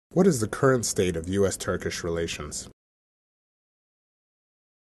What is the current state of U.S. Turkish relations?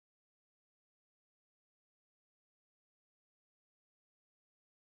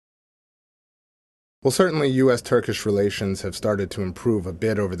 Well, certainly U.S. Turkish relations have started to improve a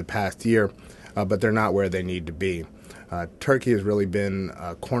bit over the past year, but they're not where they need to be. Turkey has really been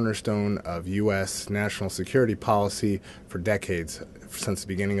a cornerstone of U.S. national security policy for decades, since the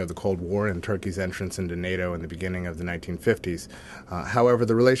beginning of the Cold War and Turkey's entrance into NATO in the beginning of the 1950s. However,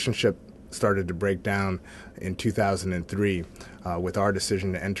 the relationship started to break down in 2003 with our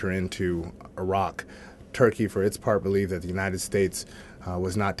decision to enter into Iraq. Turkey, for its part, believed that the United States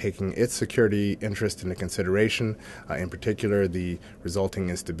was not taking its security interest into consideration, in particular the resulting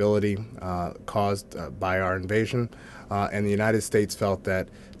instability caused by our invasion. And the United States felt that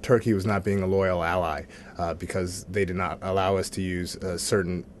Turkey was not being a loyal ally because they did not allow us to use a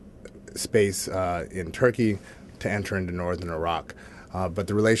certain space in Turkey to enter into northern Iraq. But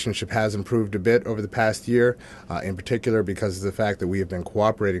the relationship has improved a bit over the past year, in particular because of the fact that we have been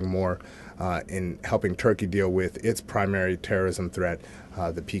cooperating more in helping Turkey deal with its primary terrorism threat,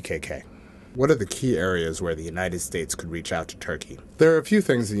 the PKK. What are the key areas where the United States could reach out to Turkey? There are a few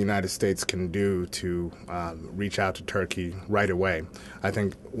things the United States can do to reach out to Turkey right away. I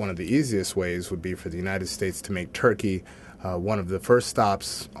think one of the easiest ways would be for the United States to make Turkey one of the first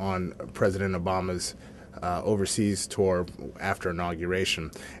stops on President Obama's overseas tour after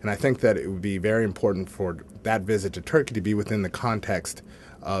inauguration. And I think that it would be very important for that visit to Turkey to be within the context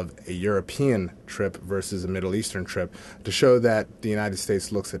of a European trip versus a Middle Eastern trip, to show that the United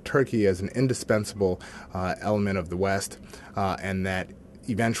States looks at Turkey as an indispensable element of the West, and that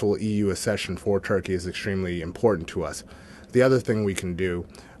eventual EU accession for Turkey is extremely important to us. The other thing we can do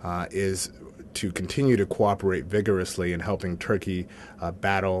is to continue to cooperate vigorously in helping Turkey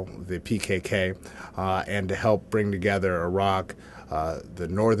battle the PKK and to help bring together Iraq, the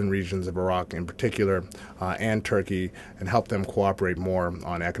northern regions of Iraq in particular, and Turkey, and help them cooperate more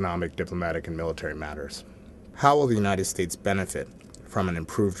on economic, diplomatic, and military matters. How will the United States benefit from an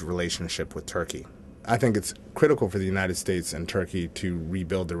improved relationship with Turkey? I think it's critical for the United States and Turkey to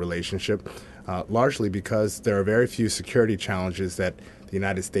rebuild the relationship, largely because there are very few security challenges that the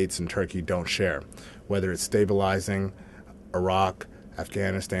United States and Turkey don't share, whether it's stabilizing Iraq,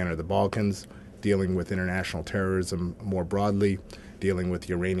 Afghanistan, or the Balkans, dealing with international terrorism more broadly, dealing with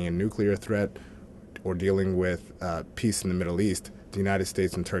the Iranian nuclear threat, or dealing with peace in the Middle East. The United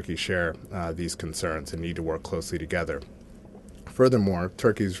States and Turkey share these concerns and need to work closely together. Furthermore,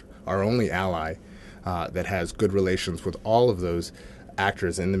 Turkey's our only ally that has good relations with all of those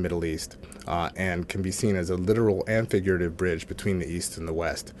actors in the Middle East and can be seen as a literal and figurative bridge between the East and the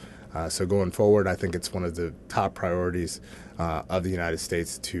West. So going forward, I think it's one of the top priorities of the United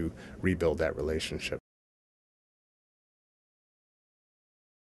States to rebuild that relationship.